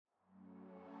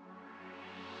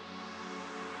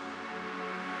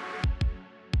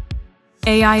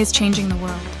AI is changing the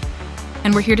world,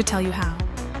 and we're here to tell you how.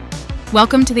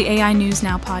 Welcome to the AI News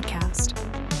Now podcast,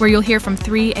 where you'll hear from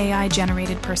 3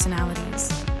 AI-generated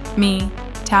personalities: me,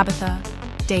 Tabitha,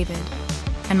 David,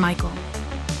 and Michael.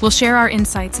 We'll share our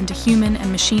insights into human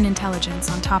and machine intelligence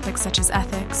on topics such as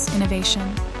ethics,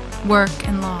 innovation, work,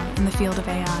 and law in the field of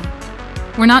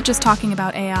AI. We're not just talking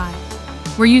about AI.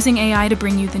 We're using AI to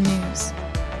bring you the news.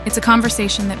 It's a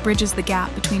conversation that bridges the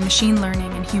gap between machine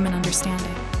learning and human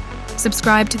understanding.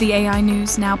 Subscribe to the AI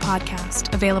News Now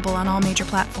podcast, available on all major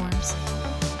platforms.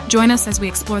 Join us as we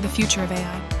explore the future of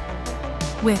AI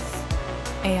with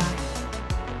AI.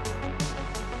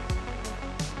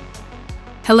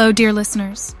 Hello, dear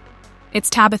listeners.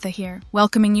 It's Tabitha here,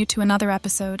 welcoming you to another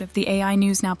episode of the AI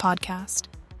News Now podcast.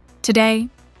 Today,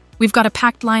 we've got a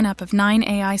packed lineup of 9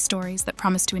 AI stories that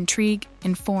promise to intrigue,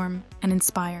 inform, and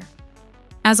inspire.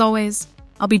 As always,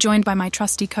 I'll be joined by my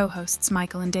trusty co-hosts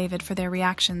Michael and David for their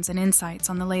reactions and insights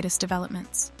on the latest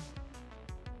developments.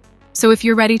 So if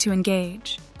you're ready to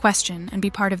engage, question, and be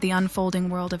part of the unfolding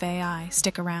world of AI,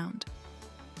 stick around.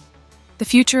 The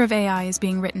future of AI is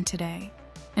being written today,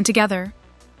 and together,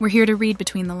 we're here to read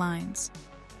between the lines.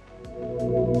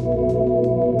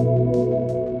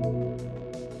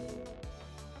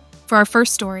 For our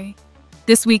first story,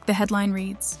 this week the headline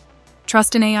reads,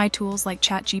 "Trust in AI tools like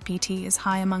ChatGPT is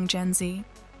high among Gen Z,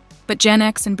 but Gen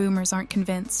X and Boomers aren't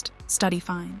convinced, study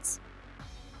finds."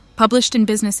 Published in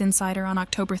Business Insider on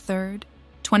October 3rd,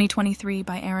 2023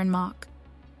 by Aaron Mock,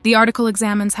 the article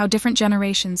examines how different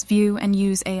generations view and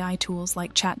use AI tools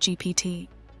like ChatGPT.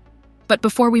 But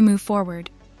before we move forward,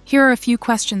 here are a few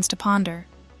questions to ponder.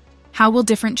 How will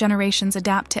different generations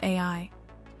adapt to AI?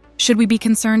 Should we be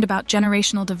concerned about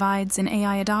generational divides in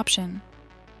AI adoption?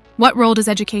 What role does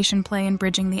education play in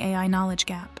bridging the AI knowledge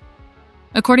gap?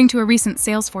 According to a recent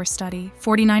Salesforce study,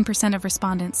 49% of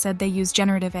respondents said they use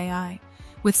generative AI,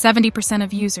 with 70%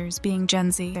 of users being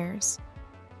Gen Zers.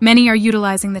 Many are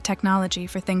utilizing the technology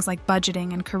for things like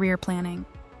budgeting and career planning.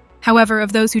 However,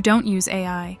 of those who don't use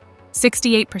AI,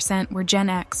 68% were Gen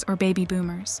X or baby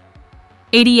boomers.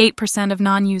 88% of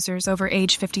non-users over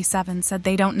age 57 said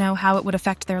they don't know how it would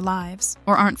affect their lives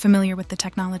or aren't familiar with the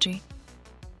technology.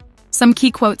 Some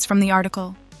key quotes from the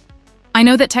article. "I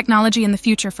know that technology in the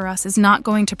future for us is not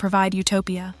going to provide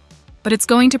utopia, but it's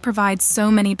going to provide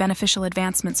so many beneficial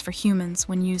advancements for humans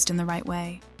when used in the right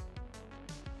way.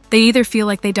 They either feel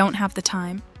like they don't have the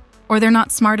time, or they're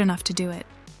not smart enough to do it.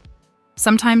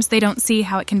 Sometimes they don't see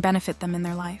how it can benefit them in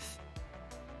their life."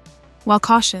 While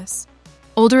cautious,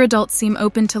 older adults seem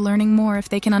open to learning more if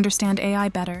they can understand AI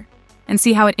better and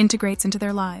see how it integrates into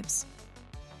their lives.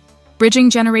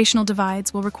 Bridging generational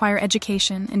divides will require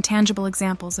education and tangible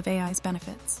examples of AI's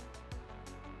benefits.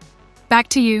 Back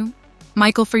to you,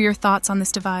 Michael, for your thoughts on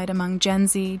this divide among Gen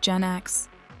Z, Gen X,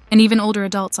 and even older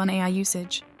adults on AI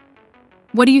usage.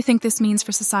 What do you think this means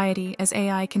for society as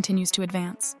AI continues to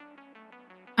advance?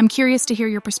 I'm curious to hear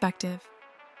your perspective.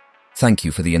 Thank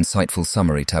you for the insightful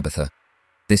summary, Tabitha.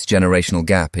 This generational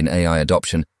gap in AI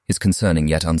adoption is concerning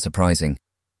yet unsurprising.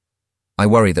 I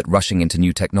worry that rushing into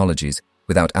new technologies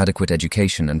without adequate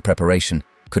education and preparation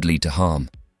could lead to harm.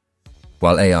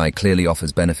 While AI clearly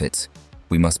offers benefits,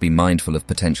 we must be mindful of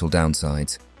potential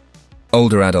downsides.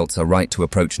 Older adults are right to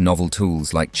approach novel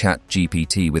tools like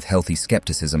ChatGPT with healthy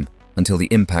skepticism until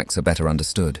the impacts are better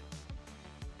understood.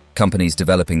 Companies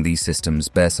developing these systems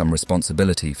bear some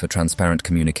responsibility for transparent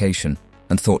communication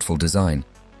and thoughtful design.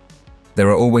 There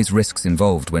are always risks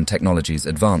involved when technologies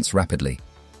advance rapidly.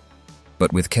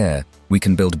 But with care, we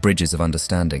can build bridges of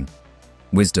understanding.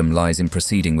 Wisdom lies in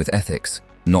proceeding with ethics,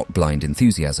 not blind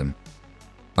enthusiasm.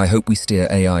 I hope we steer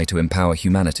AI to empower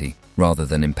humanity rather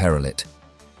than imperil it.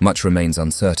 Much remains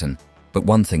uncertain, but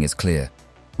one thing is clear.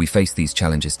 We face these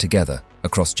challenges together,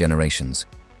 across generations.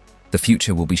 The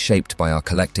future will be shaped by our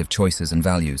collective choices and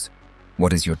values.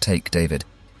 What is your take, David?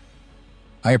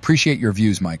 I appreciate your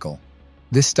views, Michael.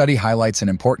 This study highlights an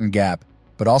important gap,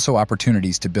 but also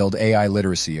opportunities to build AI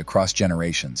literacy across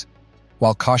generations.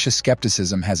 While cautious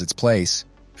skepticism has its place,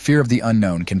 fear of the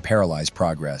unknown can paralyze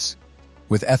progress.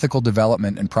 With ethical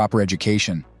development and proper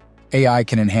education, AI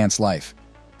can enhance life.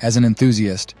 As an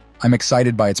enthusiast, I'm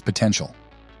excited by its potential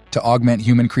to augment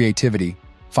human creativity,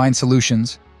 find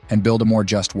solutions, and build a more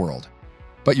just world.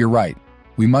 But you're right,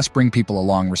 we must bring people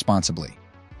along responsibly.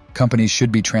 Companies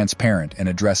should be transparent and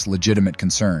address legitimate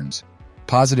concerns.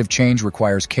 Positive change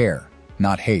requires care,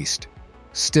 not haste.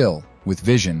 Still, with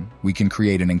vision, we can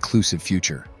create an inclusive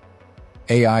future.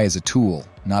 AI is a tool,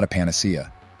 not a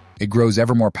panacea. It grows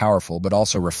ever more powerful but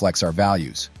also reflects our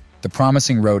values. The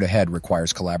promising road ahead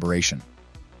requires collaboration.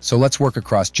 So let's work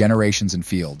across generations and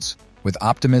fields, with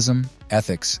optimism,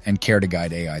 ethics, and care to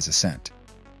guide AI's ascent.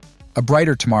 A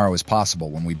brighter tomorrow is possible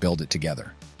when we build it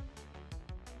together.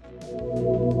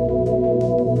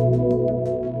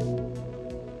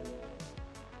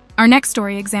 Our next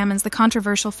story examines the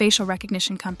controversial facial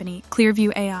recognition company,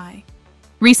 Clearview AI,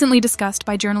 recently discussed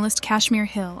by journalist Kashmir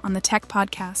Hill on the tech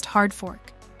podcast Hard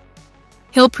Fork.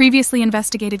 Hill previously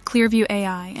investigated Clearview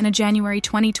AI in a January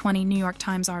 2020 New York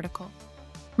Times article,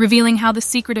 revealing how the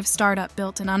secretive startup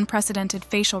built an unprecedented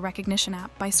facial recognition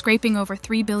app by scraping over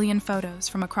 3 billion photos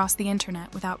from across the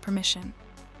internet without permission.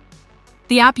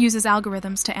 The app uses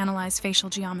algorithms to analyze facial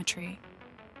geometry.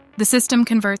 The system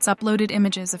converts uploaded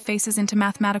images of faces into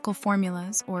mathematical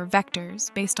formulas or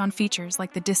vectors based on features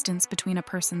like the distance between a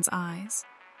person's eyes.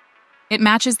 It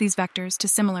matches these vectors to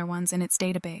similar ones in its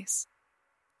database.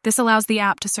 This allows the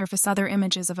app to surface other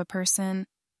images of a person,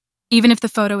 even if the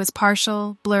photo is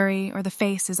partial, blurry, or the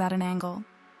face is at an angle.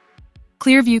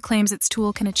 Clearview claims its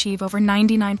tool can achieve over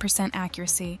 99%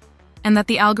 accuracy, and that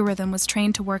the algorithm was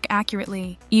trained to work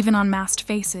accurately even on masked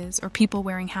faces or people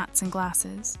wearing hats and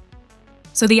glasses.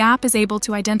 So the app is able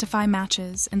to identify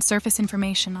matches and surface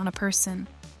information on a person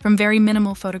from very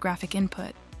minimal photographic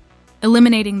input,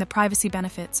 eliminating the privacy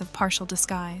benefits of partial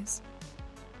disguise.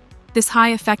 This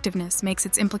high effectiveness makes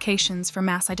its implications for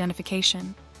mass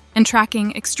identification and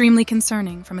tracking extremely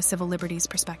concerning from a civil liberties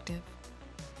perspective.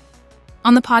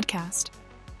 On the podcast,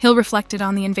 Hill reflected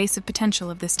on the invasive potential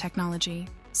of this technology,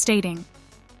 stating,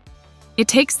 "It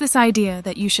takes this idea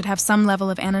that you should have some level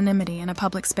of anonymity in a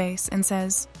public space and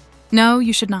says, no,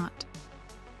 you should not."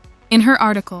 In her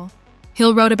article,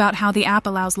 Hill wrote about how the app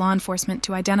allows law enforcement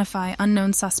to identify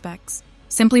unknown suspects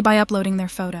simply by uploading their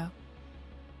photo.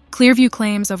 Clearview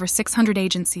claims over 600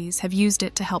 agencies have used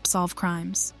it to help solve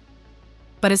crimes.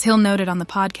 But as Hill noted on the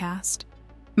podcast,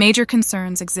 major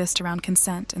concerns exist around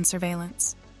consent and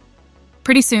surveillance.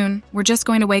 Pretty soon, we're just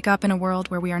going to wake up in a world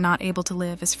where we are not able to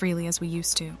live as freely as we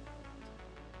used to.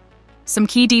 Some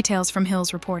key details from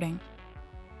Hill's reporting.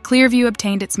 Clearview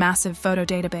obtained its massive photo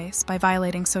database by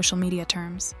violating social media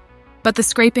terms, but the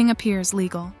scraping appears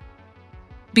legal.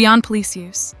 Beyond police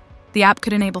use, the app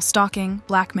could enable stalking,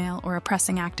 blackmail, or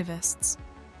oppressing activists.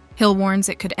 Hill warns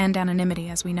it could end anonymity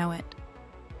as we know it.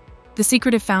 The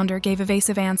secretive founder gave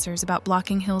evasive answers about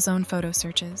blocking Hill's own photo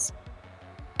searches.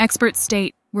 Experts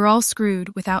state we're all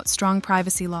screwed without strong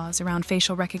privacy laws around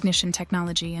facial recognition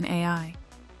technology and AI.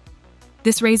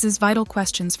 This raises vital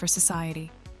questions for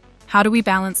society. How do we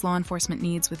balance law enforcement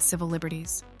needs with civil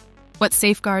liberties? What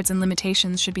safeguards and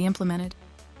limitations should be implemented?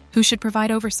 Who should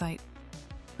provide oversight?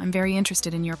 I'm very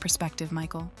interested in your perspective,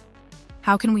 Michael.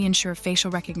 How can we ensure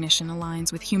facial recognition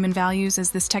aligns with human values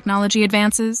as this technology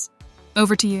advances?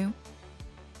 Over to you.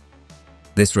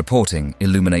 This reporting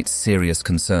illuminates serious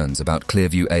concerns about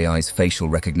Clearview AI's facial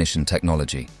recognition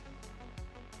technology.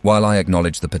 While I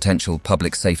acknowledge the potential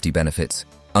public safety benefits,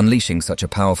 unleashing such a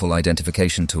powerful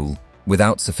identification tool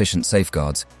without sufficient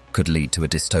safeguards could lead to a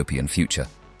dystopian future.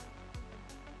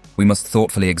 We must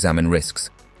thoughtfully examine risks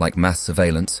like mass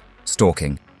surveillance,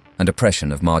 stalking, and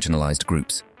oppression of marginalized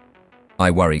groups.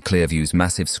 I worry Clearview's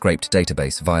massive scraped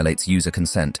database violates user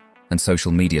consent and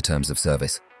social media terms of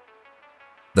service.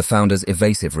 The founder's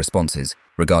evasive responses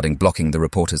regarding blocking the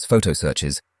reporter's photo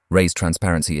searches raise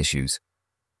transparency issues.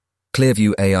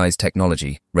 Clearview AI's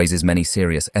technology raises many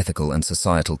serious ethical and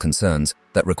societal concerns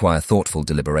that require thoughtful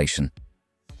deliberation.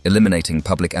 Eliminating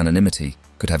public anonymity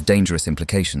could have dangerous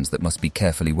implications that must be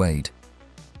carefully weighed.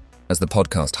 As the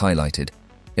podcast highlighted,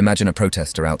 imagine a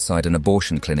protester outside an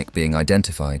abortion clinic being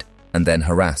identified and then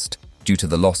harassed due to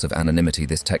the loss of anonymity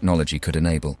this technology could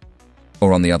enable.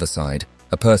 Or on the other side,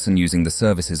 a person using the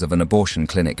services of an abortion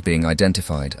clinic being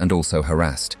identified and also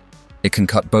harassed. It can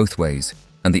cut both ways,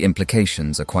 and the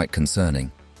implications are quite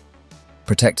concerning.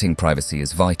 Protecting privacy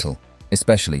is vital,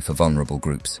 especially for vulnerable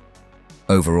groups.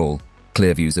 Overall,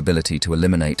 Clearview's ability to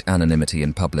eliminate anonymity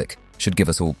in public should give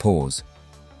us all pause.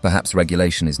 Perhaps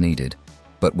regulation is needed,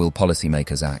 but will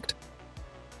policymakers act?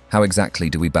 How exactly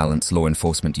do we balance law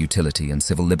enforcement utility and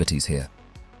civil liberties here?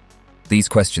 These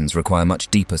questions require much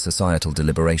deeper societal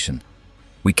deliberation.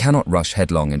 We cannot rush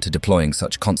headlong into deploying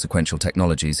such consequential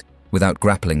technologies without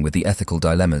grappling with the ethical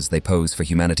dilemmas they pose for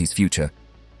humanity's future.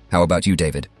 How about you,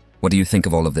 David? What do you think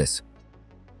of all of this?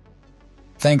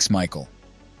 Thanks, Michael.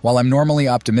 While I'm normally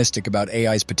optimistic about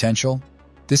AI's potential,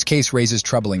 this case raises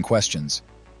troubling questions.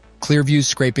 Clearview's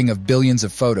scraping of billions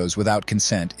of photos without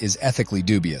consent is ethically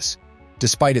dubious,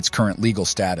 despite its current legal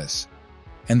status.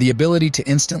 And the ability to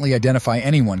instantly identify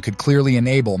anyone could clearly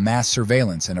enable mass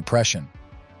surveillance and oppression.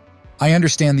 I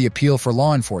understand the appeal for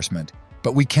law enforcement,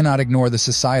 but we cannot ignore the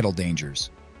societal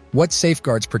dangers. What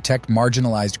safeguards protect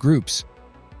marginalized groups?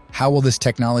 How will this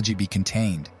technology be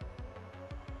contained?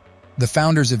 The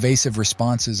founder's evasive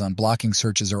responses on blocking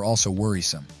searches are also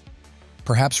worrisome.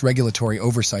 Perhaps regulatory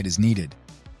oversight is needed,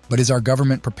 but is our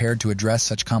government prepared to address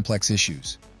such complex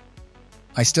issues?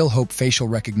 I still hope facial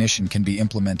recognition can be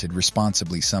implemented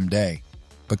responsibly someday,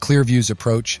 but Clearview's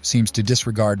approach seems to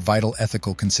disregard vital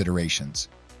ethical considerations.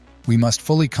 We must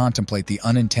fully contemplate the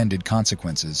unintended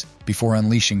consequences before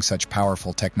unleashing such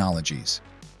powerful technologies.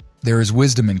 There is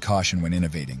wisdom in caution when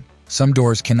innovating. Some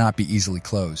doors cannot be easily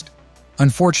closed.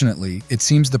 Unfortunately, it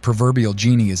seems the proverbial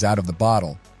genie is out of the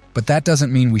bottle, but that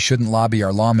doesn't mean we shouldn't lobby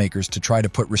our lawmakers to try to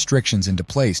put restrictions into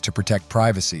place to protect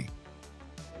privacy.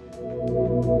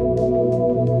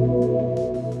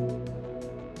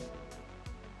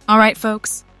 All right,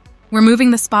 folks, we're moving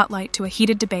the spotlight to a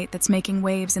heated debate that's making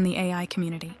waves in the AI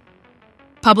community.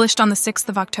 Published on the 6th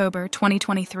of October,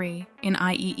 2023 in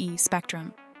IEE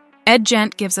Spectrum, Ed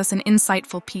Gent gives us an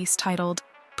insightful piece titled,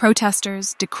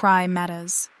 "Protesters Decry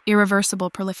Meta's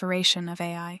Irreversible Proliferation of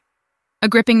AI," a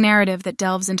gripping narrative that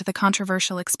delves into the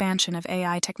controversial expansion of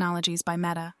AI technologies by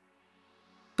Meta.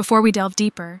 Before we delve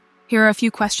deeper, here are a few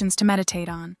questions to meditate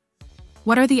on.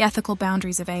 What are the ethical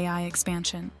boundaries of AI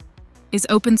expansion? Is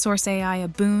open-source AI a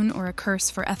boon or a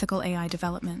curse for ethical AI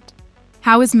development?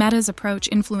 How is Meta's approach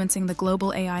influencing the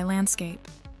global AI landscape?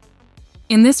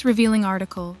 In this revealing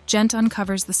article, Gent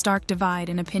uncovers the stark divide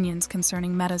in opinions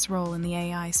concerning Meta's role in the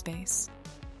AI space.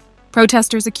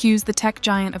 Protesters accuse the tech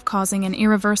giant of causing an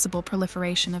irreversible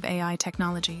proliferation of AI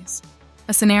technologies,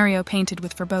 a scenario painted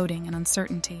with foreboding and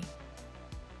uncertainty.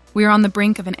 We are on the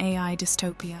brink of an AI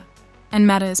dystopia, and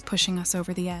Meta is pushing us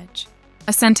over the edge,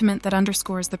 a sentiment that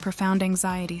underscores the profound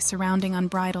anxiety surrounding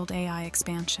unbridled AI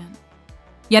expansion.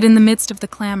 Yet in the midst of the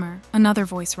clamor, another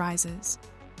voice rises,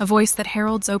 a voice that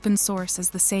heralds open source as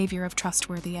the savior of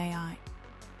trustworthy AI.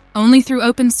 Only through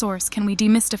open source can we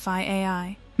demystify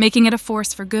AI, making it a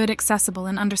force for good, accessible,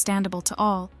 and understandable to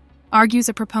all, argues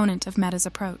a proponent of Meta's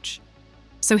approach.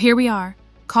 So here we are,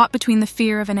 caught between the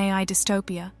fear of an AI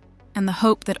dystopia and the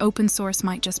hope that open source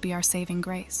might just be our saving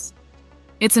grace.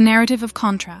 It's a narrative of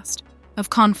contrast, of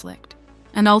conflict,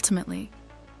 and ultimately,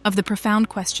 of the profound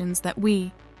questions that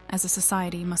we, as a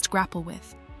society, must grapple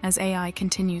with as AI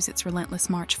continues its relentless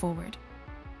march forward.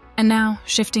 And now,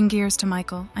 shifting gears to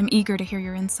Michael, I'm eager to hear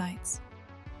your insights.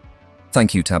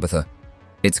 Thank you, Tabitha.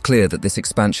 It's clear that this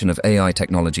expansion of AI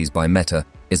technologies by Meta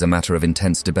is a matter of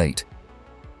intense debate.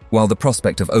 While the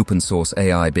prospect of open-source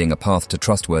AI being a path to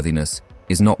trustworthiness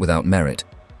is not without merit,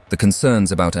 the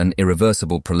concerns about an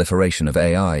irreversible proliferation of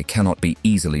AI cannot be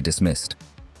easily dismissed.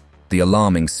 The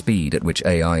alarming speed at which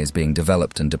AI is being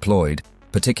developed and deployed,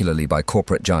 particularly by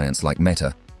corporate giants like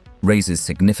Meta, raises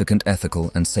significant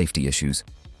ethical and safety issues.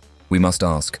 We must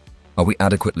ask, are we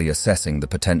adequately assessing the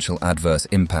potential adverse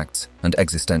impacts and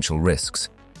existential risks?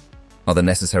 Are the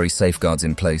necessary safeguards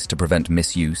in place to prevent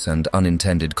misuse and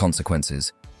unintended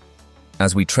consequences?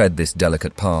 As we tread this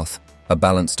delicate path, a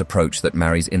balanced approach that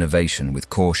marries innovation with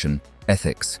caution,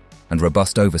 ethics, and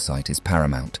robust oversight is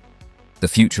paramount. The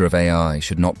future of AI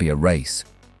should not be a race,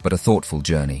 but a thoughtful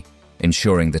journey,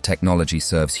 ensuring the technology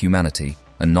serves humanity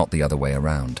and not the other way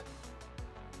around.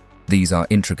 These are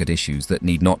intricate issues that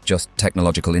need not just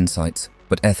technological insights,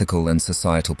 but ethical and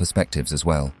societal perspectives as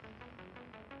well.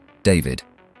 David,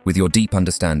 with your deep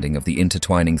understanding of the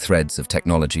intertwining threads of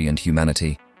technology and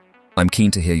humanity, I'm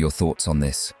keen to hear your thoughts on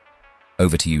this.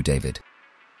 Over to you, David.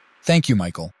 Thank you,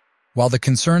 Michael. While the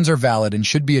concerns are valid and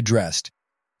should be addressed,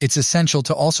 it's essential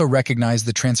to also recognize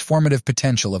the transformative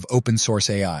potential of open-source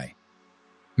AI.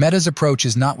 Meta's approach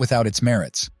is not without its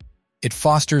merits. It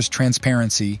fosters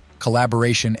transparency,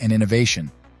 collaboration, and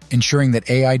innovation, ensuring that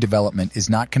AI development is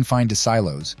not confined to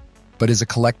silos, but is a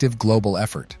collective global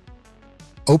effort.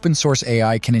 Open-source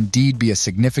AI can indeed be a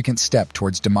significant step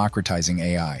towards democratizing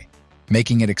AI,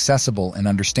 making it accessible and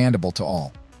understandable to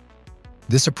all.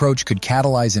 This approach could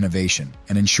catalyze innovation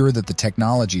and ensure that the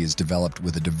technology is developed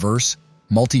with a diverse,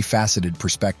 multifaceted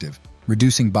perspective,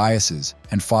 reducing biases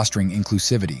and fostering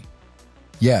inclusivity.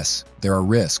 Yes, there are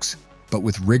risks, but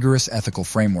with rigorous ethical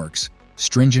frameworks,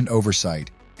 stringent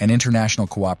oversight, and international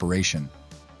cooperation,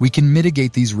 we can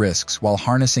mitigate these risks while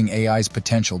harnessing AI's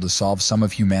potential to solve some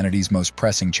of humanity's most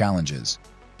pressing challenges.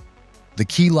 The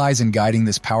key lies in guiding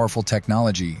this powerful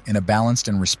technology in a balanced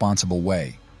and responsible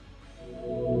way.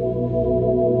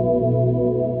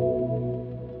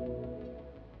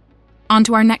 On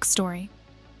to our next story.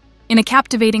 In a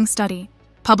captivating study,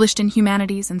 published in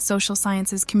Humanities and Social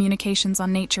Sciences Communications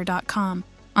on Nature.com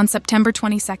on September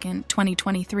 22,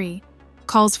 2023,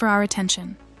 calls for our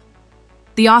attention.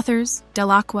 The authors,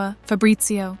 Dell'Acqua,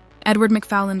 Fabrizio, Edward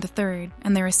McFarlane III,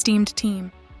 and their esteemed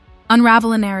team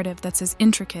unravel a narrative that's as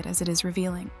intricate as it is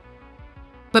revealing.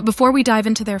 But before we dive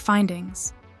into their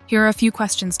findings, here are a few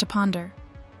questions to ponder.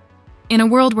 In a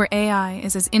world where AI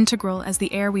is as integral as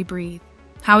the air we breathe,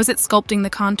 how is it sculpting the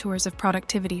contours of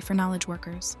productivity for knowledge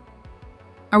workers?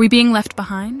 Are we being left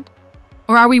behind?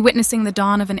 Or are we witnessing the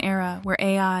dawn of an era where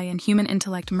AI and human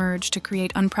intellect merge to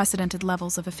create unprecedented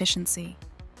levels of efficiency?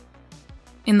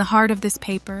 In the heart of this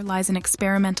paper lies an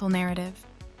experimental narrative,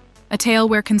 a tale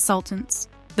where consultants,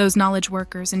 those knowledge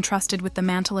workers entrusted with the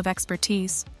mantle of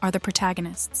expertise, are the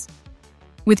protagonists.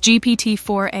 With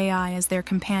GPT-4 AI as their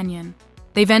companion,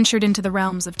 they ventured into the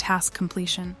realms of task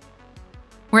completion,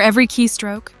 where every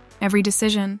keystroke, every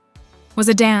decision, was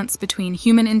a dance between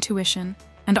human intuition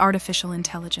and artificial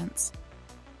intelligence.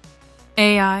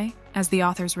 AI, as the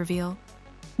authors reveal,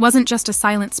 wasn't just a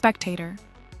silent spectator,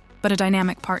 but a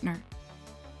dynamic partner.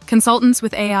 Consultants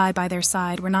with AI by their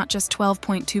side were not just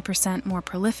 12.2% more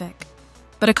prolific,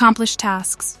 but accomplished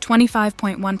tasks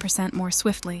 25.1% more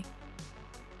swiftly.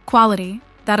 Quality,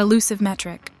 that elusive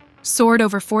metric, soared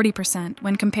over 40%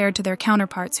 when compared to their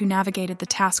counterparts who navigated the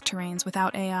task terrains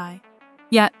without AI.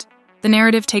 Yet, the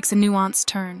narrative takes a nuanced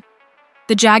turn.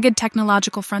 The jagged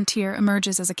technological frontier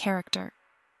emerges as a character,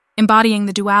 embodying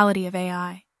the duality of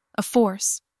AI, a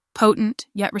force, potent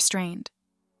yet restrained.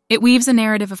 It weaves a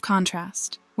narrative of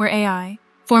contrast, where AI,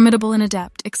 formidable and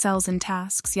adept, excels in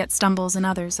tasks yet stumbles in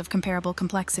others of comparable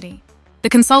complexity. The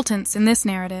consultants in this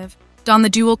narrative don the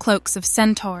dual cloaks of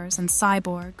centaurs and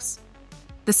cyborgs.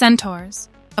 The centaurs,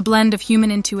 a blend of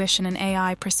human intuition and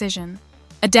AI precision,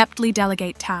 adeptly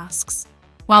delegate tasks,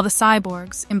 while the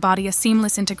cyborgs embody a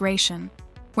seamless integration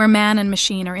where man and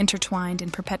machine are intertwined in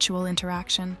perpetual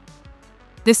interaction.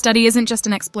 This study isn't just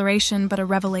an exploration, but a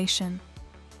revelation.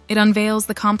 It unveils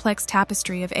the complex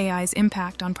tapestry of AI's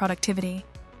impact on productivity.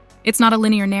 It's not a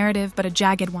linear narrative, but a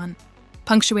jagged one,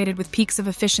 punctuated with peaks of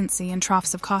efficiency and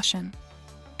troughs of caution.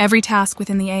 Every task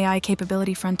within the AI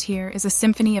capability frontier is a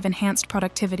symphony of enhanced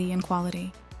productivity and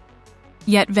quality.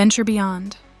 Yet venture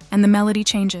beyond, and the melody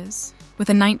changes, with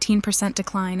a 19%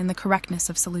 decline in the correctness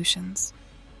of solutions.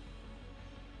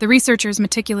 The researchers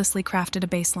meticulously crafted a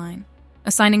baseline,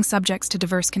 assigning subjects to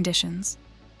diverse conditions: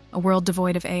 a world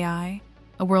devoid of AI,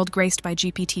 a world graced by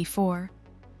GPT-4,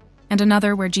 and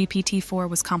another where GPT-4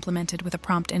 was complemented with a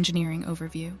prompt engineering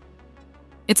overview.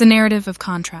 It's a narrative of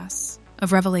contrasts,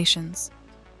 of revelations,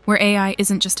 where AI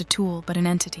isn't just a tool but an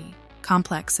entity,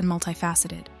 complex and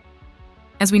multifaceted.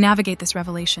 As we navigate this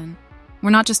revelation, we're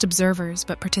not just observers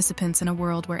but participants in a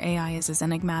world where AI is as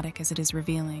enigmatic as it is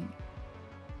revealing.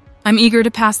 I'm eager to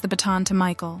pass the baton to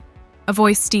Michael, a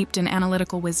voice steeped in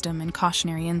analytical wisdom and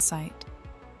cautionary insight.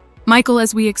 Michael,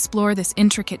 as we explore this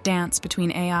intricate dance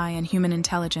between AI and human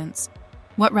intelligence,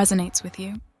 what resonates with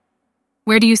you?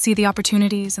 Where do you see the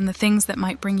opportunities and the things that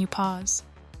might bring you pause?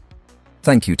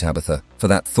 Thank you, Tabitha, for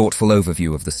that thoughtful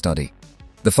overview of the study.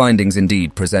 The findings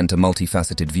indeed present a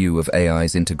multifaceted view of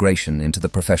AI's integration into the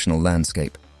professional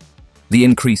landscape. The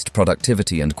increased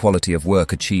productivity and quality of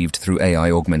work achieved through AI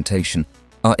augmentation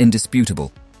are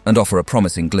indisputable and offer a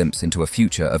promising glimpse into a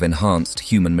future of enhanced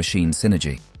human-machine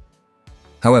synergy.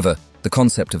 However, the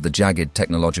concept of the jagged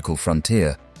technological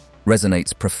frontier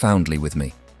resonates profoundly with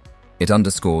me. It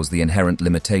underscores the inherent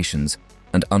limitations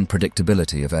and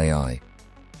unpredictability of AI.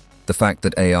 The fact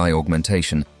that AI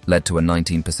augmentation led to a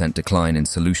 19% decline in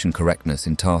solution correctness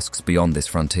in tasks beyond this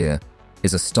frontier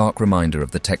is a stark reminder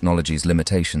of the technology's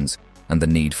limitations and the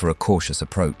need for a cautious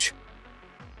approach.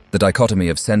 The dichotomy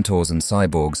of centaurs and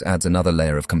cyborgs adds another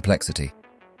layer of complexity.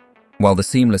 While the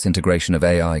seamless integration of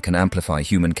AI can amplify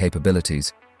human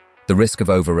capabilities, the risk of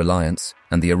over-reliance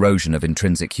and the erosion of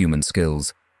intrinsic human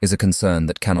skills is a concern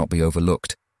that cannot be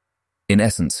overlooked. In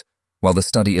essence, while the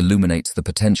study illuminates the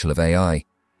potential of AI,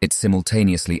 it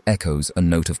simultaneously echoes a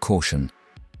note of caution.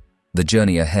 The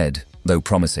journey ahead, though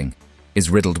promising, is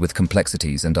riddled with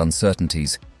complexities and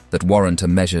uncertainties that warrant a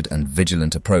measured and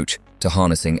vigilant approach to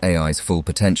harnessing AI's full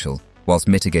potential whilst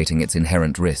mitigating its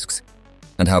inherent risks.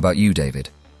 And how about you, David?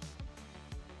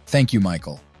 Thank you,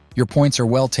 Michael. Your points are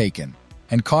well taken,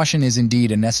 and caution is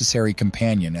indeed a necessary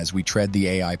companion as we tread the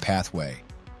AI pathway.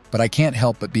 But I can't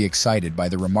help but be excited by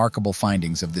the remarkable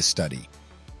findings of this study.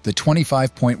 The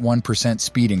 25.1%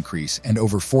 speed increase and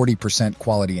over 40%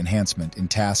 quality enhancement in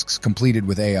tasks completed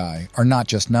with AI are not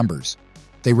just numbers.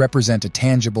 They represent a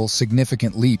tangible,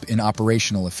 significant leap in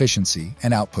operational efficiency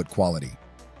and output quality.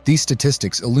 These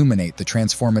statistics illuminate the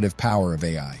transformative power of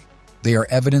AI. They are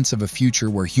evidence of a future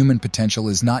where human potential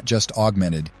is not just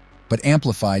augmented, but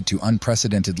amplified to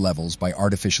unprecedented levels by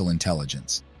artificial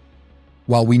intelligence.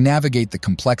 While we navigate the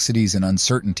complexities and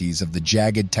uncertainties of the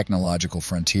jagged technological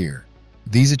frontier,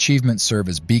 These achievements serve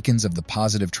as beacons of the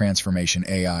positive transformation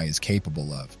AI is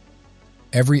capable of.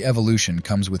 Every evolution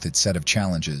comes with its set of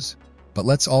challenges, but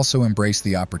let's also embrace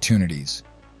the opportunities,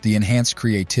 the enhanced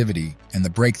creativity, and the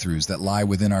breakthroughs that lie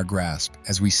within our grasp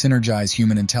as we synergize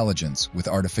human intelligence with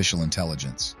artificial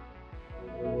intelligence.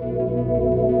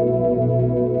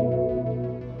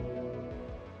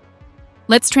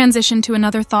 Let's transition to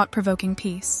another thought-provoking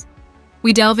piece.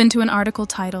 We delve into an article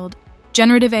titled,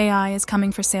 "Generative AI is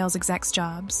Coming for Sales Execs'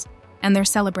 Jobs, and They're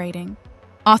Celebrating,"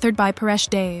 authored by Paresh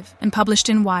Dave and published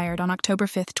in Wired on October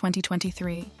 5,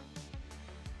 2023.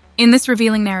 In this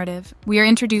revealing narrative, we are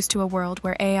introduced to a world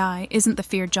where AI isn't the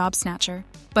feared job snatcher,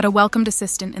 but a welcomed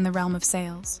assistant in the realm of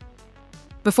sales.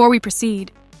 Before we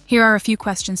proceed, here are a few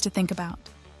questions to think about.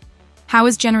 How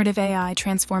is generative AI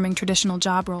transforming traditional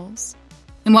job roles?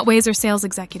 In what ways are sales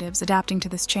executives adapting to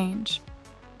this change?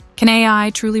 Can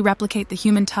AI truly replicate the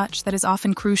human touch that is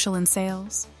often crucial in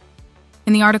sales?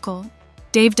 In the article,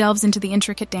 Dave delves into the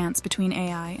intricate dance between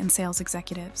AI and sales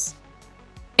executives.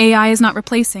 AI is not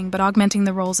replacing, but augmenting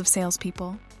the roles of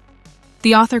salespeople.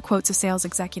 The author quotes a sales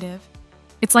executive,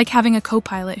 "It's like having a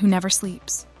co-pilot who never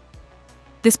sleeps."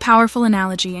 This powerful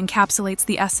analogy encapsulates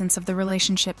the essence of the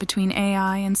relationship between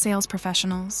AI and sales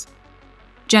professionals.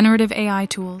 Generative AI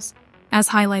tools, as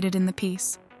highlighted in the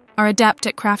piece, are adept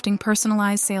at crafting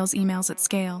personalized sales emails at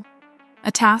scale,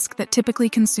 a task that typically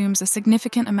consumes a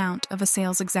significant amount of a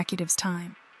sales executive's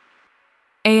time.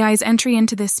 AI's entry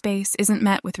into this space isn't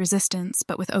met with resistance,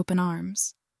 but with open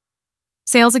arms.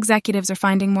 Sales executives are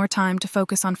finding more time to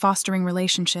focus on fostering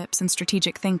relationships and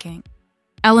strategic thinking,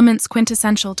 elements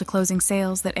quintessential to closing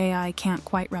sales that AI can't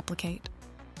quite replicate.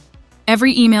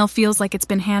 Every email feels like it's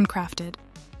been handcrafted,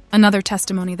 another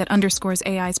testimony that underscores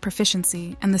AI's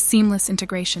proficiency and the seamless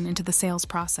integration into the sales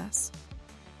process.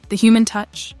 The human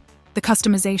touch, the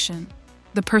customization,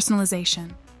 the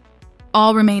personalization,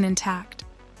 all remain intact.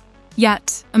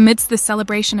 Yet, amidst this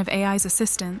celebration of AI's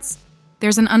assistance,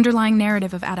 there's an underlying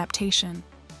narrative of adaptation.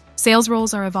 Sales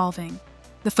roles are evolving.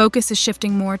 The focus is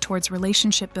shifting more towards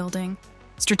relationship building,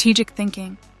 strategic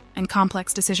thinking, and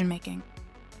complex decision-making.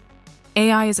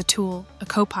 AI is a tool, a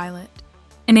co-pilot,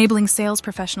 enabling sales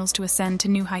professionals to ascend to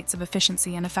new heights of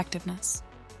efficiency and effectiveness.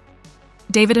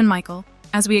 David and Michael,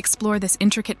 as we explore this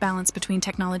intricate balance between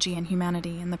technology and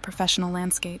humanity in the professional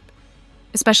landscape,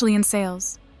 especially in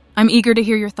sales, I'm eager to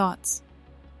hear your thoughts.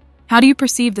 How do you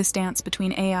perceive this dance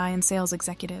between AI and sales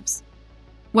executives?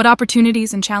 What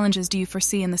opportunities and challenges do you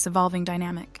foresee in this evolving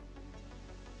dynamic?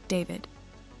 David,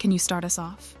 can you start us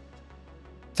off?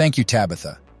 Thank you,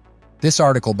 Tabitha. This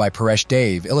article by Paresh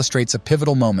Dave illustrates a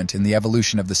pivotal moment in the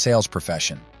evolution of the sales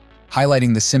profession,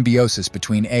 highlighting the symbiosis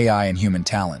between AI and human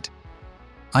talent.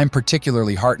 I'm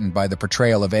particularly heartened by the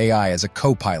portrayal of AI as a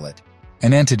co-pilot,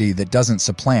 an entity that doesn't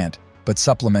supplant, but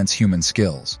supplements human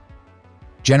skills.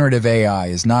 Generative AI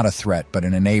is not a threat but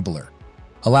an enabler,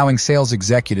 allowing sales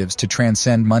executives to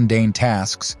transcend mundane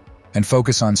tasks and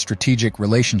focus on strategic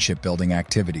relationship-building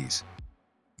activities.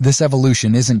 This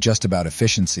evolution isn't just about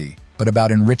efficiency, but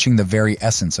about enriching the very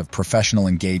essence of professional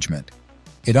engagement.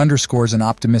 It underscores an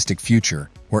optimistic future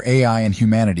where AI and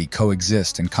humanity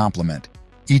coexist and complement,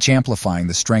 each amplifying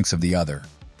the strengths of the other.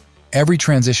 Every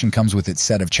transition comes with its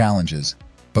set of challenges,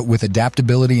 but with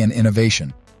adaptability and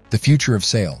innovation, the future of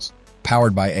sales,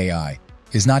 powered by AI,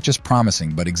 is not just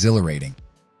promising but exhilarating.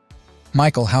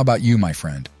 Michael, how about you, my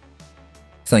friend?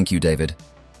 Thank you, David.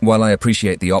 While I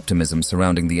appreciate the optimism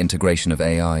surrounding the integration of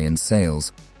AI in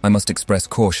sales, I must express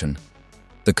caution.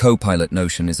 The co-pilot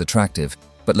notion is attractive,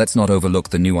 but let's not overlook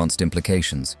the nuanced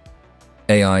implications.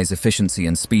 AI's efficiency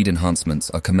and speed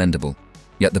enhancements are commendable,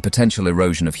 yet the potential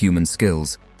erosion of human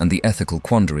skills and the ethical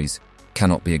quandaries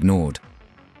cannot be ignored.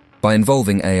 By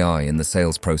involving AI in the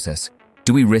sales process,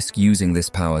 do we risk using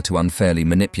this power to unfairly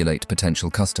manipulate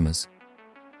potential customers?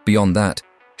 Beyond that,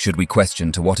 should we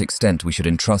question to what extent we should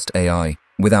entrust AI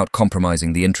without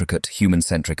compromising the intricate,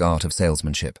 human-centric art of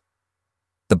salesmanship?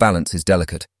 The balance is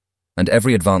delicate, and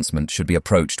every advancement should be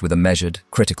approached with a measured,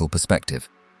 critical perspective,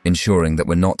 ensuring that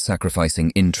we're not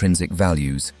sacrificing intrinsic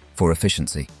values for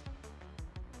efficiency.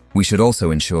 We should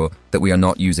also ensure that we are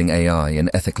not using AI in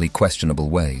ethically questionable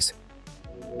ways.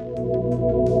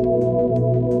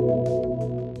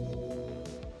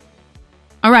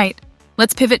 All right,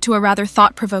 let's pivot to a rather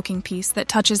thought-provoking piece that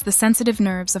touches the sensitive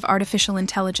nerves of artificial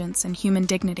intelligence and human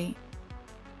dignity.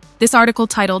 This article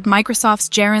titled "Microsoft's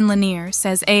Jaron Lanier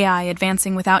says AI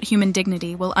advancing without human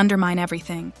dignity will undermine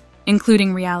everything,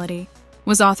 including reality,"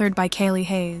 was authored by Kaylee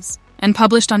Hayes and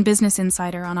published on Business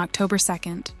Insider on October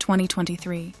 2nd,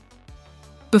 2023.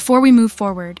 Before we move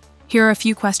forward, here are a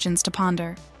few questions to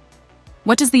ponder.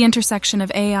 What does the intersection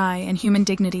of AI and human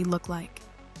dignity look like?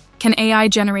 Can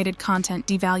AI-generated content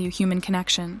devalue human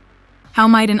connection? How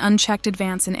might an unchecked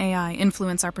advance in AI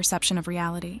influence our perception of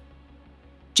reality?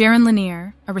 Jaron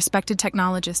Lanier, a respected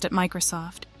technologist at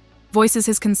Microsoft, voices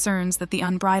his concerns that the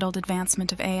unbridled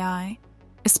advancement of AI,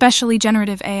 especially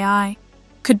generative AI,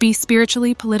 could be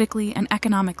spiritually, politically, and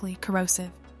economically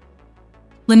corrosive.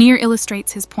 Lanier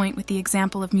illustrates his point with the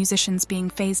example of musicians being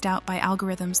phased out by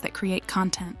algorithms that create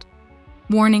content,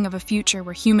 warning of a future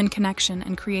where human connection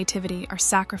and creativity are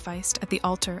sacrificed at the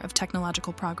altar of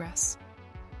technological progress.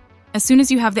 As soon as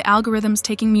you have the algorithms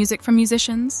taking music from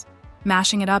musicians,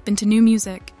 mashing it up into new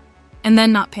music, and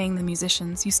then not paying the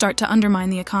musicians, you start to undermine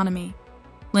the economy,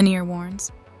 Lanier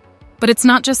warns. But it's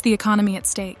not just the economy at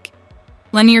stake.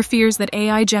 Lanier fears that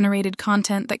AI-generated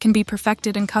content that can be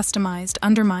perfected and customized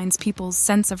undermines people's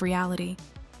sense of reality,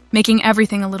 making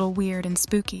everything a little weird and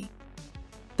spooky.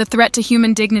 The threat to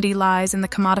human dignity lies in the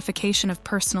commodification of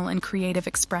personal and creative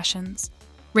expressions,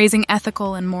 raising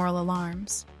ethical and moral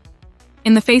alarms.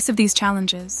 In the face of these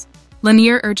challenges,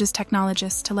 Lanier urges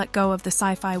technologists to let go of the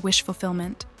sci-fi wish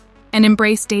fulfillment and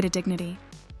embrace data dignity,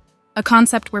 a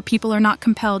concept where people are not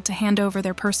compelled to hand over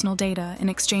their personal data in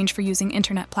exchange for using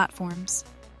internet platforms.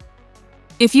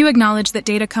 If you acknowledge that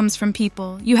data comes from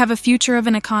people, you have a future of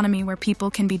an economy where people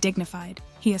can be dignified,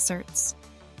 he asserts.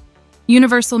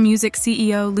 Universal Music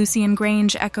CEO Lucian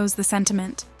Grange echoes the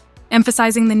sentiment,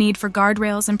 emphasizing the need for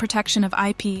guardrails and protection of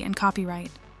IP and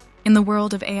copyright in the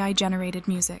world of AI-generated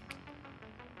music.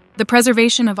 The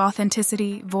preservation of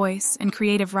authenticity, voice, and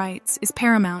creative rights is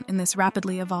paramount in this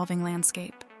rapidly evolving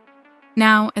landscape.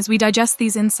 Now, as we digest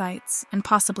these insights and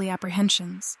possibly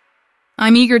apprehensions,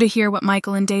 I'm eager to hear what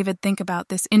Michael and David think about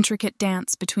this intricate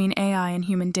dance between AI and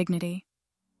human dignity.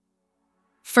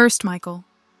 First, Michael,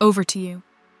 over to you.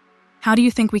 How do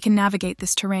you think we can navigate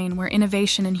this terrain where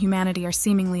innovation and humanity are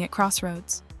seemingly at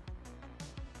crossroads?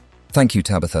 Thank you,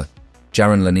 Tabitha.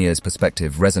 Jaron Lanier's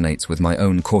perspective resonates with my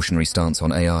own cautionary stance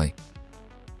on AI.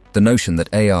 The notion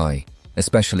that AI,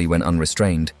 especially when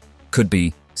unrestrained, could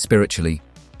be spiritually,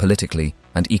 politically,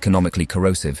 and economically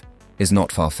corrosive is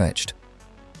not far-fetched.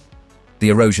 The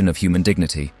erosion of human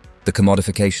dignity, the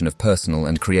commodification of personal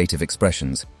and creative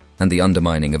expressions, and the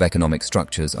undermining of economic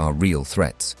structures are real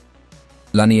threats.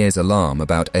 Lanier's alarm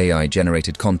about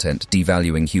AI-generated content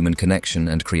devaluing human connection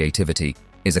and creativity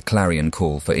is a clarion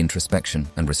call for introspection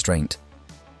and restraint.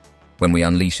 When we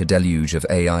unleash a deluge of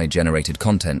AI-generated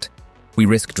content, we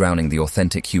risk drowning the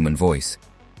authentic human voice,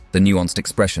 the nuanced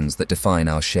expressions that define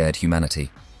our shared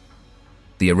humanity.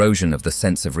 The erosion of the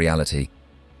sense of reality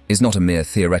is not a mere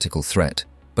theoretical threat,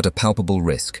 but a palpable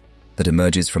risk that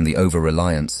emerges from the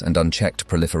over-reliance and unchecked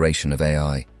proliferation of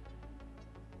AI.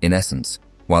 In essence,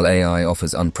 while AI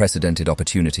offers unprecedented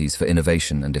opportunities for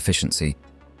innovation and efficiency,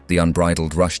 the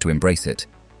unbridled rush to embrace it,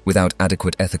 without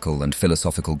adequate ethical and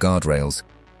philosophical guardrails,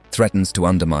 threatens to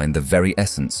undermine the very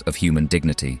essence of human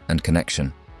dignity and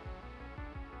connection.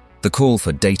 The call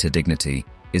for data dignity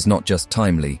is not just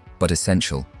timely, but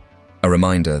essential, a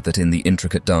reminder that in the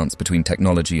intricate dance between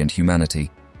technology and humanity,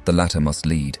 the latter must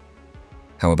lead.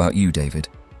 How about you, David?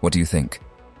 What do you think?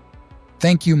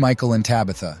 Thank you, Michael and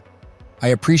Tabitha. I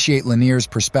appreciate Lanier's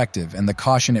perspective and the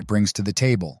caution it brings to the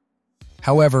table.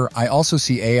 However, I also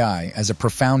see AI as a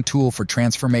profound tool for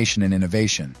transformation and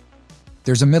innovation.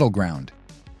 There's a middle ground,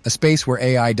 a space where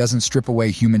AI doesn't strip away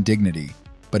human dignity,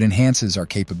 but enhances our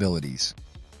capabilities.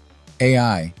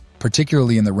 AI,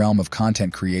 particularly in the realm of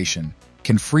content creation,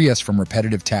 can free us from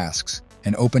repetitive tasks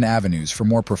and open avenues for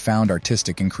more profound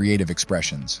artistic and creative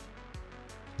expressions.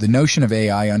 The notion of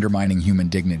AI undermining human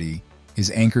dignity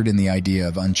is anchored in the idea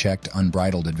of unchecked,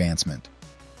 unbridled advancement.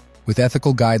 With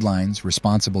ethical guidelines,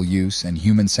 responsible use, and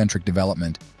human-centric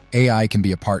development, AI can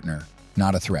be a partner,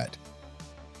 not a threat.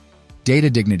 Data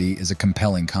dignity is a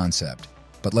compelling concept,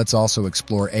 but let's also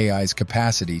explore AI's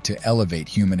capacity to elevate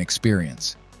human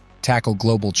experience, tackle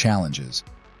global challenges,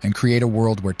 and create a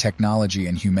world where technology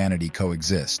and humanity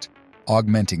coexist,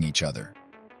 augmenting each other.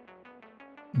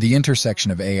 The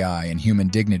intersection of AI and human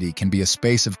dignity can be a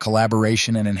space of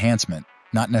collaboration and enhancement,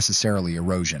 not necessarily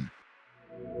erosion.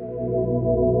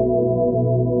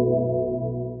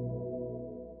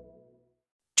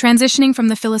 Transitioning from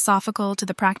the philosophical to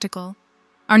the practical,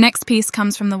 our next piece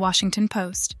comes from the Washington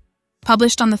Post,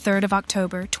 published on the 3rd of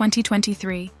October,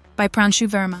 2023, by Pranshu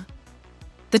Verma.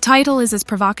 The title is as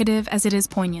provocative as it is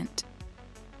poignant.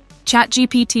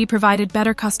 ChatGPT provided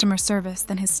better customer service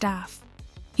than his staff.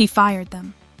 He fired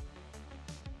them.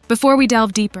 Before we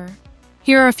delve deeper,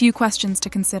 here are a few questions to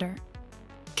consider.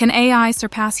 Can AI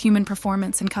surpass human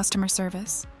performance in customer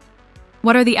service?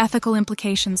 What are the ethical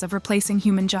implications of replacing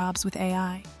human jobs with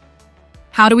AI?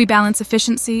 How do we balance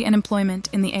efficiency and employment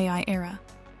in the AI era?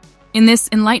 In this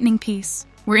enlightening piece,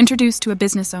 we're introduced to a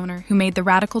business owner who made the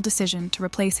radical decision to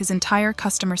replace his entire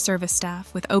customer service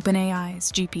staff with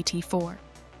OpenAI's GPT-4,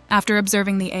 after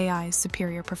observing the AI's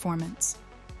superior performance.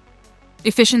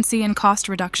 Efficiency and cost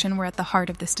reduction were at the heart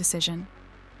of this decision.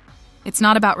 It's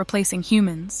not about replacing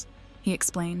humans, he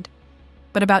explained,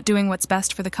 but about doing what's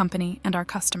best for the company and our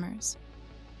customers.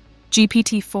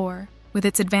 GPT-4, with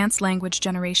its advanced language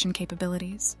generation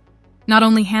capabilities, not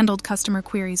only handled customer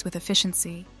queries with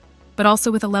efficiency, but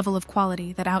also with a level of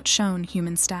quality that outshone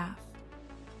human staff.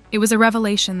 It was a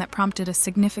revelation that prompted a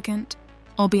significant,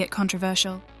 albeit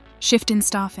controversial, shift in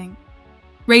staffing,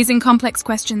 raising complex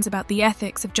questions about the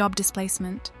ethics of job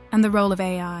displacement and the role of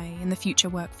AI in the future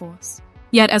workforce.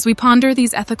 Yet, as we ponder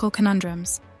these ethical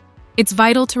conundrums, it's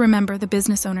vital to remember the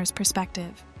business owner's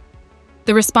perspective.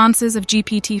 The responses of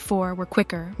GPT-4 were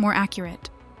quicker, more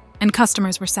accurate, and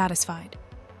customers were satisfied,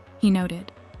 he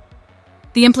noted.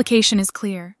 The implication is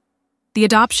clear. The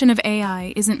adoption of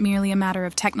AI isn't merely a matter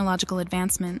of technological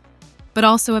advancement, but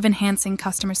also of enhancing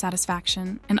customer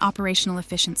satisfaction and operational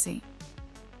efficiency.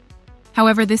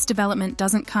 However, this development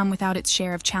doesn't come without its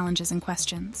share of challenges and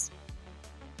questions.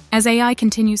 As AI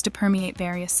continues to permeate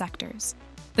various sectors,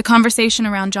 the conversation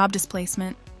around job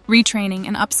displacement, retraining,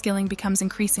 and upskilling becomes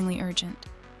increasingly urgent.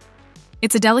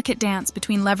 It's a delicate dance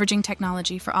between leveraging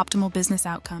technology for optimal business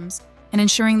outcomes and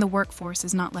ensuring the workforce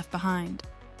is not left behind.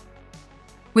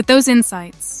 With those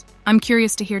insights, I'm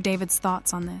curious to hear David's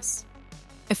thoughts on this.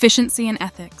 Efficiency and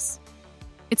ethics.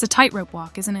 It's a tightrope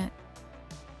walk, isn't it?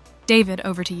 David,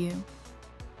 over to you.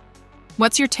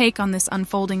 What's your take on this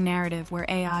unfolding narrative where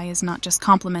AI is not just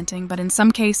complementing, but in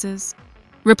some cases,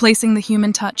 replacing the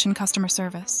human touch in customer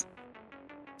service?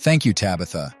 Thank you,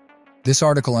 Tabitha. This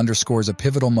article underscores a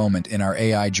pivotal moment in our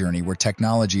AI journey where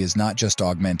technology is not just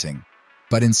augmenting,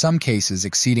 but in some cases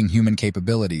exceeding human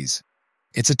capabilities.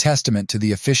 It's a testament to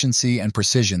the efficiency and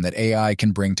precision that AI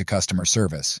can bring to customer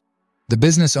service. The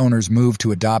business owner's move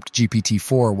to adopt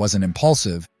GPT-4 wasn't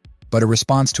impulsive, but a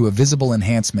response to a visible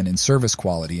enhancement in service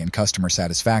quality and customer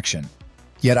satisfaction.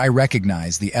 Yet I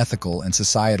recognize the ethical and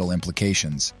societal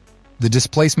implications. The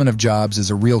displacement of jobs is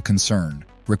a real concern,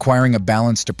 requiring a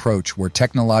balanced approach where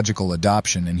technological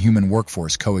adoption and human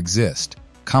workforce coexist,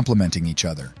 complementing each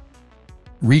other.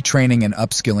 Retraining and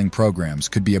upskilling programs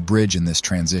could be a bridge in this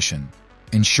transition,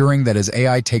 ensuring that as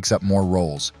AI takes up more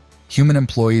roles, human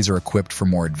employees are equipped for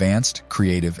more advanced,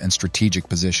 creative, and strategic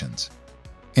positions.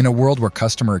 In a world where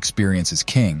customer experience is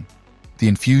king, the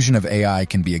infusion of AI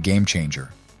can be a game changer,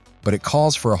 but it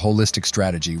calls for a holistic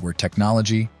strategy where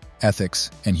technology,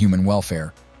 ethics, and human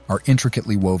welfare are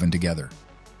intricately woven together.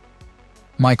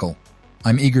 Michael,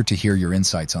 I'm eager to hear your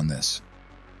insights on this.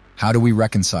 How do we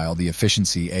reconcile the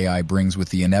efficiency AI brings with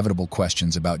the inevitable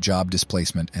questions about job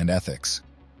displacement and ethics?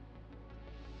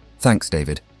 Thanks,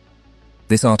 David.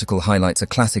 This article highlights a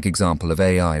classic example of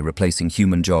AI replacing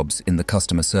human jobs in the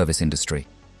customer service industry.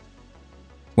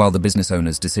 While the business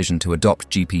owner's decision to adopt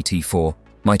GPT-4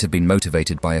 might have been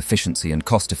motivated by efficiency and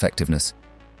cost-effectiveness,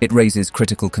 it raises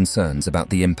critical concerns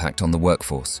about the impact on the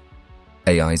workforce.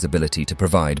 AI's ability to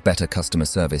provide better customer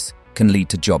service can lead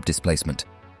to job displacement,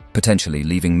 potentially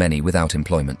leaving many without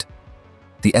employment.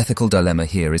 The ethical dilemma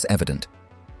here is evident.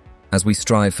 As we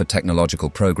strive for technological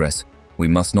progress, we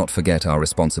must not forget our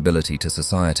responsibility to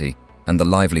society and the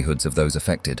livelihoods of those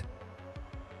affected.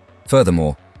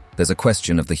 Furthermore, there's a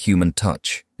question of the human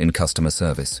touch in customer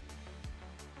service.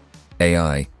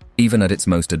 AI, even at its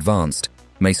most advanced,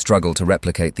 may struggle to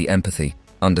replicate the empathy,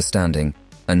 understanding,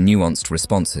 and nuanced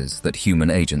responses that human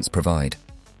agents provide.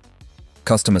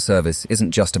 Customer service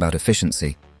isn't just about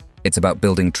efficiency, it's about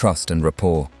building trust and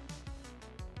rapport.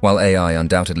 While AI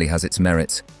undoubtedly has its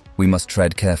merits, we must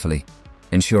tread carefully,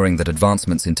 ensuring that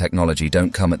advancements in technology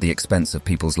don't come at the expense of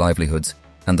people's livelihoods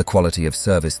and the quality of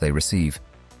service they receive.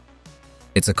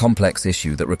 It's a complex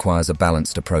issue that requires a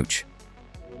balanced approach.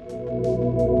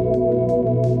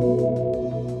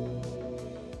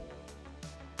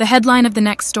 The headline of the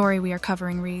next story we are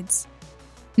covering reads,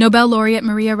 Nobel laureate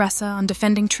Maria Ressa on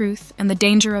defending truth and the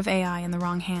danger of AI in the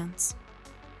wrong hands.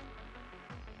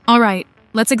 All right,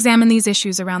 let's examine these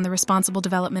issues around the responsible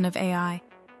development of AI,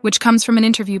 which comes from an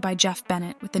interview by Jeff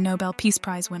Bennett with the Nobel Peace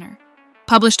Prize winner,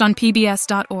 published on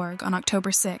PBS.org on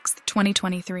October 6,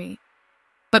 2023.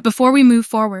 But before we move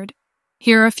forward,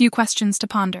 here are a few questions to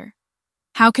ponder.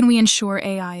 How can we ensure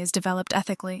AI is developed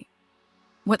ethically?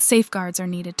 What safeguards are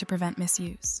needed to prevent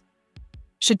misuse?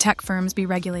 Should tech firms be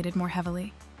regulated more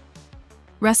heavily?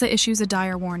 Ressa issues a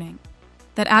dire warning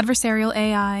that adversarial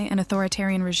AI and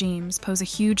authoritarian regimes pose a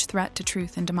huge threat to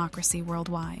truth and democracy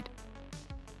worldwide.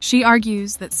 She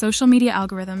argues that social media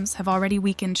algorithms have already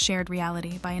weakened shared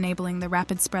reality by enabling the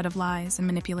rapid spread of lies and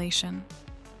manipulation.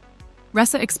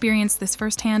 Ressa experienced this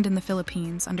firsthand in the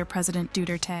Philippines under President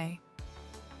Duterte.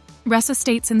 Ressa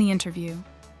states in the interview,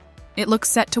 "It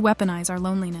looks set to weaponize our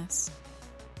loneliness."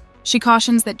 She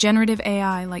cautions that generative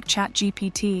AI like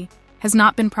ChatGPT has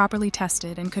not been properly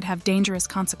tested and could have dangerous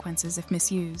consequences if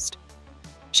misused.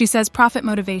 She says profit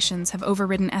motivations have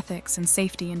overridden ethics and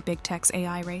safety in big tech's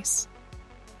AI race.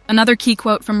 Another key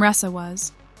quote from Ressa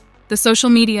was, "The social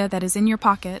media that is in your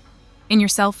pocket, in your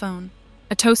cell phone,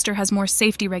 a toaster has more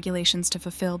safety regulations to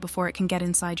fulfill before it can get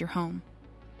inside your home."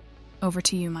 Over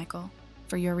to you, Michael,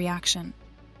 for your reaction.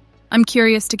 I'm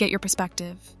curious to get your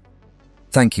perspective.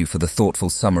 Thank you for the thoughtful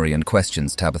summary and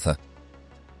questions, Tabitha.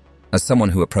 As someone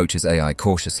who approaches AI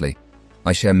cautiously,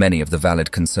 I share many of the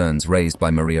valid concerns raised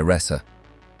by Maria Ressa.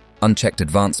 Unchecked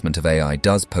advancement of AI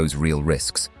does pose real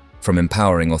risks, from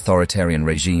empowering authoritarian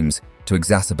regimes to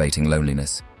exacerbating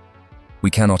loneliness. We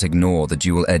cannot ignore the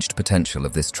dual-edged potential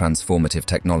of this transformative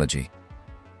technology.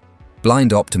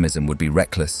 Blind optimism would be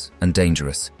reckless and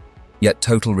dangerous, yet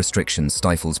total restriction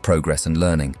stifles progress and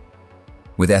learning.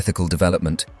 With ethical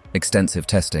development, extensive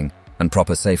testing, and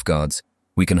proper safeguards,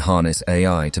 we can harness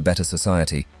AI to better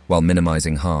society while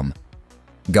minimizing harm.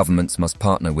 Governments must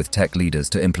partner with tech leaders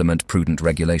to implement prudent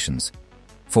regulations.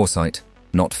 Foresight,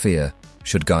 not fear,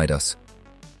 should guide us.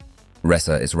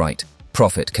 Ressa is right.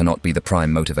 Profit cannot be the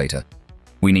prime motivator.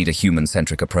 We need a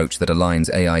human-centric approach that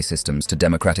aligns AI systems to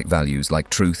democratic values like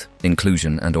truth,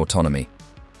 inclusion, and autonomy.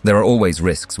 There are always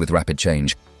risks with rapid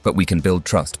change, but we can build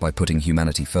trust by putting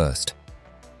humanity first.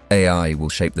 AI will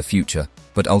shape the future,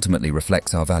 but ultimately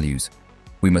reflects our values.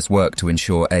 We must work to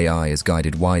ensure AI is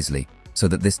guided wisely so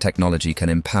that this technology can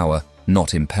empower,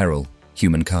 not imperil,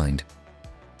 humankind.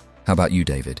 How about you,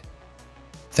 David?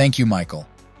 Thank you, Michael.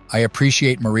 I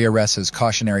appreciate Maria Ressa's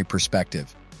cautionary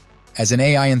perspective. As an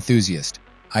AI enthusiast,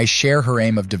 I share her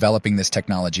aim of developing this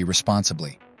technology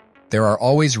responsibly. There are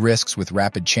always risks with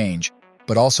rapid change,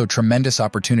 but also tremendous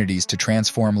opportunities to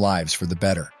transform lives for the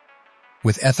better.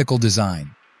 With ethical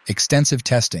design, extensive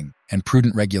testing, and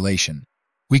prudent regulation,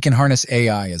 we can harness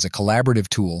AI as a collaborative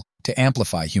tool to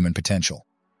amplify human potential.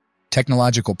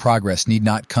 Technological progress need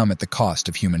not come at the cost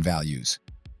of human values.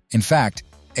 In fact,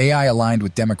 AI aligned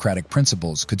with democratic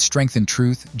principles could strengthen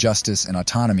truth, justice, and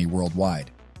autonomy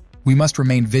worldwide. We must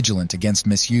remain vigilant against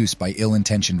misuse by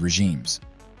ill-intentioned regimes.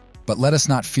 But let us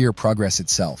not fear progress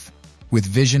itself. With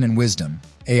vision and wisdom,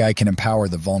 AI can empower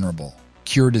the vulnerable,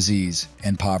 cure disease,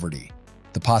 and poverty.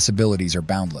 The possibilities are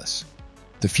boundless.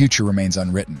 The future remains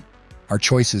unwritten. Our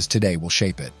choices today will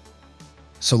shape it.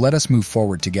 So let us move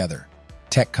forward together,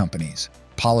 tech companies,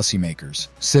 policymakers,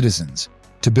 citizens,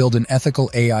 to build an ethical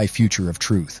AI future of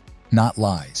truth, not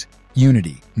lies,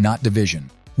 unity, not division,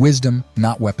 wisdom,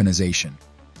 not weaponization.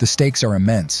 The stakes are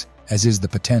immense, as is the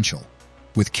potential.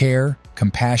 With care,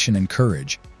 compassion, and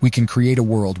courage, we can create a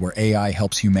world where AI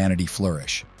helps humanity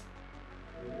flourish.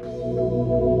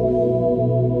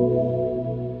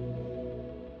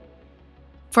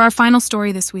 For our final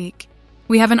story this week,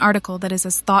 we have an article that is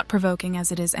as thought-provoking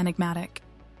as it is enigmatic,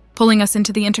 pulling us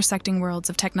into the intersecting worlds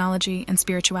of technology and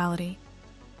spirituality.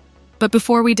 But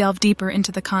before we delve deeper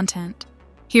into the content,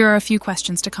 here are a few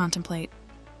questions to contemplate.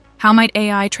 How might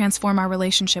AI transform our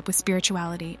relationship with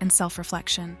spirituality and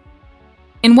self-reflection?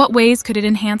 In what ways could it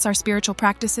enhance our spiritual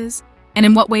practices, and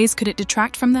in what ways could it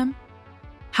detract from them?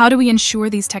 How do we ensure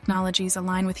these technologies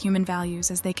align with human values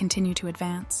as they continue to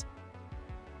advance?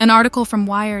 An article from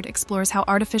Wired explores how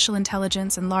artificial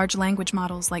intelligence and large language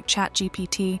models like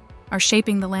ChatGPT are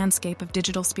shaping the landscape of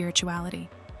digital spirituality.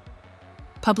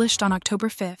 Published on October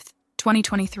 5th,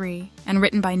 2023, and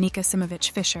written by Nika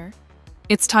Simovich-Fisher,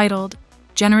 it's titled,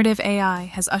 "Generative AI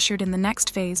has ushered in the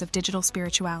next phase of digital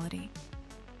spirituality."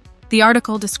 The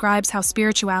article describes how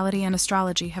spirituality and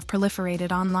astrology have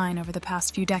proliferated online over the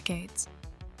past few decades,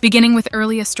 beginning with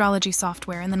early astrology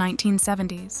software in the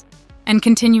 1970s, and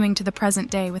continuing to the present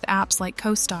day with apps like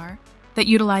CoStar that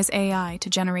utilize AI to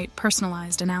generate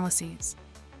personalized analyses.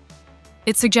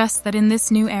 It suggests that in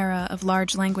this new era of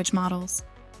large language models,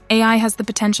 AI has the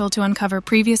potential to uncover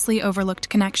previously overlooked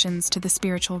connections to the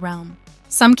spiritual realm.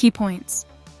 Some key points.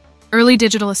 Early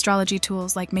digital astrology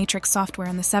tools like Matrix software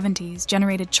in the 70s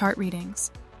generated chart readings,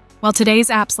 while today's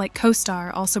apps like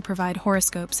CoStar also provide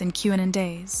horoscopes and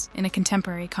Q&As in a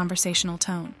contemporary conversational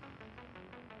tone.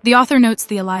 The author notes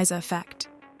the Eliza effect,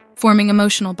 forming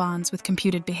emotional bonds with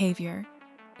computed behavior,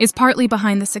 is partly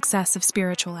behind the success of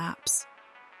spiritual apps.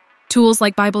 Tools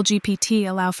like Bible GPT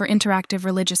allow for interactive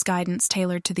religious guidance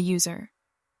tailored to the user.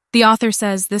 The author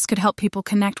says this could help people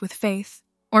connect with faith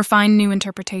or find new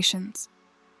interpretations.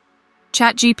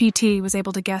 ChatGPT was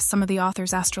able to guess some of the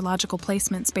author's astrological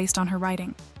placements based on her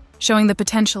writing, showing the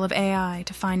potential of AI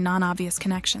to find non-obvious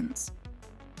connections.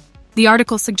 The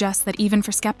article suggests that even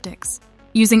for skeptics,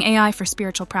 using AI for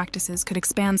spiritual practices could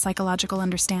expand psychological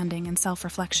understanding and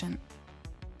self-reflection.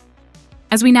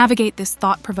 As we navigate this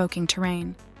thought-provoking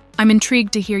terrain, I'm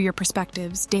intrigued to hear your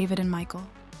perspectives, David and Michael.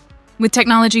 With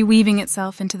technology weaving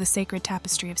itself into the sacred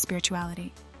tapestry of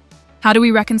spirituality, how do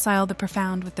we reconcile the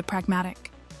profound with the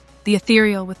pragmatic, the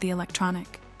ethereal with the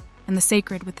electronic, and the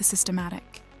sacred with the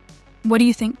systematic? What do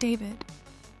you think, David?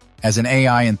 As an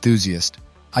AI enthusiast,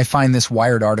 I find this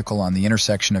Wired article on the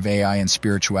intersection of AI and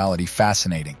spirituality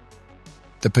fascinating.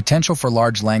 The potential for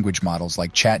large language models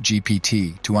like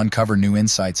ChatGPT to uncover new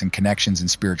insights and connections in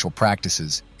spiritual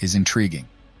practices is intriguing.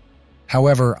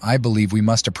 However, I believe we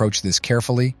must approach this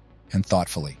carefully and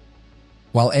thoughtfully.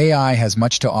 While AI has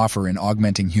much to offer in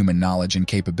augmenting human knowledge and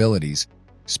capabilities,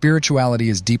 spirituality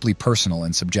is deeply personal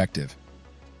and subjective.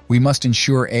 We must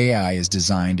ensure AI is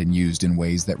designed and used in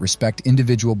ways that respect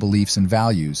individual beliefs and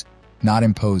values, not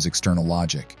impose external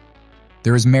logic.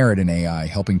 There is merit in AI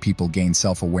helping people gain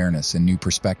self-awareness and new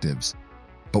perspectives,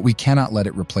 but we cannot let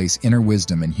it replace inner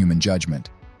wisdom and human judgment.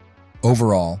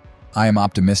 Overall, I am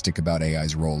optimistic about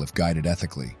AI's role if guided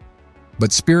ethically.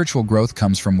 But spiritual growth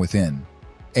comes from within.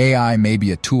 AI may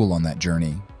be a tool on that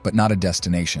journey, but not a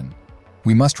destination.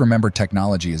 We must remember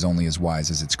technology is only as wise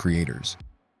as its creators.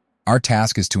 Our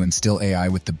task is to instill AI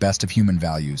with the best of human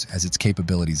values as its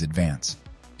capabilities advance.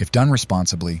 If done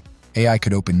responsibly, AI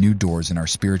could open new doors in our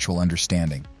spiritual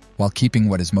understanding, while keeping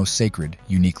what is most sacred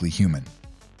uniquely human.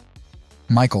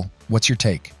 Michael, what's your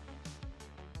take?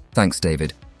 Thanks,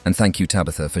 David, and thank you,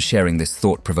 Tabitha, for sharing this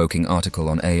thought-provoking article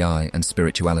on AI and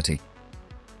spirituality.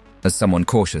 As someone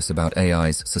cautious about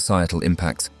AI's societal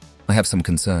impacts, I have some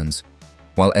concerns.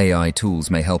 While AI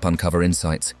tools may help uncover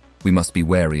insights, we must be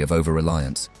wary of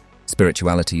over-reliance.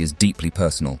 Spirituality is deeply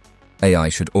personal. AI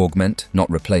should augment, not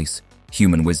replace,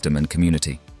 human wisdom and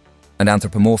community. And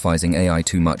anthropomorphizing AI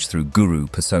too much through guru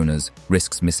personas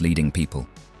risks misleading people.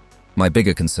 My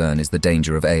bigger concern is the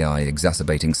danger of AI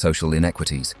exacerbating social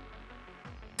inequities.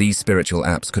 These spiritual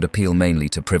apps could appeal mainly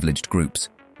to privileged groups,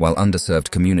 while underserved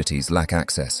communities lack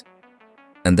access.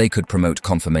 And they could promote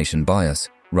confirmation bias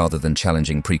rather than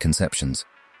challenging preconceptions.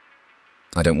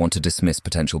 I don't want to dismiss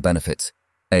potential benefits.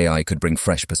 AI could bring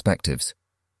fresh perspectives,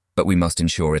 but we must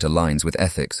ensure it aligns with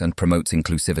ethics and promotes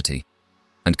inclusivity,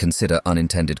 and consider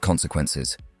unintended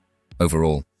consequences.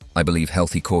 Overall, I believe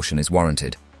healthy caution is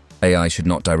warranted. AI should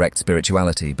not direct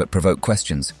spirituality but provoke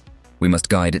questions. We must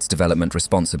guide its development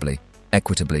responsibly,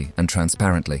 equitably, and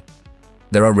transparently.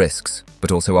 There are risks,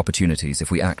 but also opportunities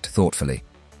if we act thoughtfully.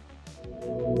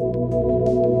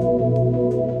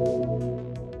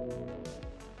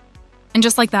 And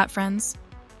just like that, friends,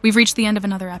 we've reached the end of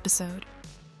another episode.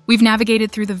 We've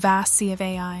navigated through the vast sea of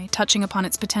AI, touching upon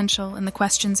its potential and the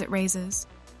questions it raises.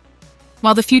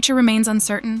 While the future remains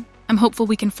uncertain, I'm hopeful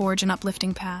we can forge an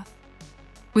uplifting path.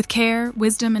 With care,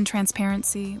 wisdom, and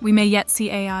transparency, we may yet see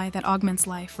AI that augments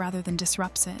life rather than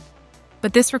disrupts it.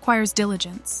 But this requires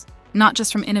diligence, not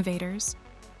just from innovators,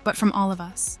 but from all of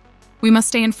us. We must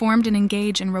stay informed and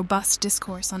engage in robust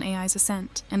discourse on AI's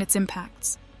ascent and its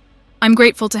impacts. I'm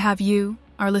grateful to have you,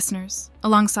 our listeners,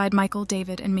 alongside Michael,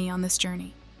 David, and me on this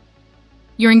journey.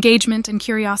 Your engagement and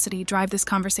curiosity drive this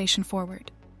conversation forward.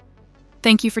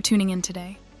 Thank you for tuning in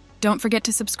today. Don't forget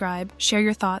to subscribe, share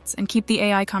your thoughts, and keep the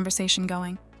AI conversation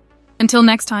going. Until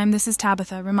next time, this is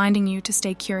Tabitha reminding you to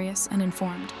stay curious and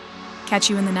informed. Catch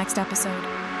you in the next episode.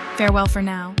 Farewell for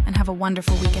now, and have a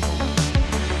wonderful week ahead.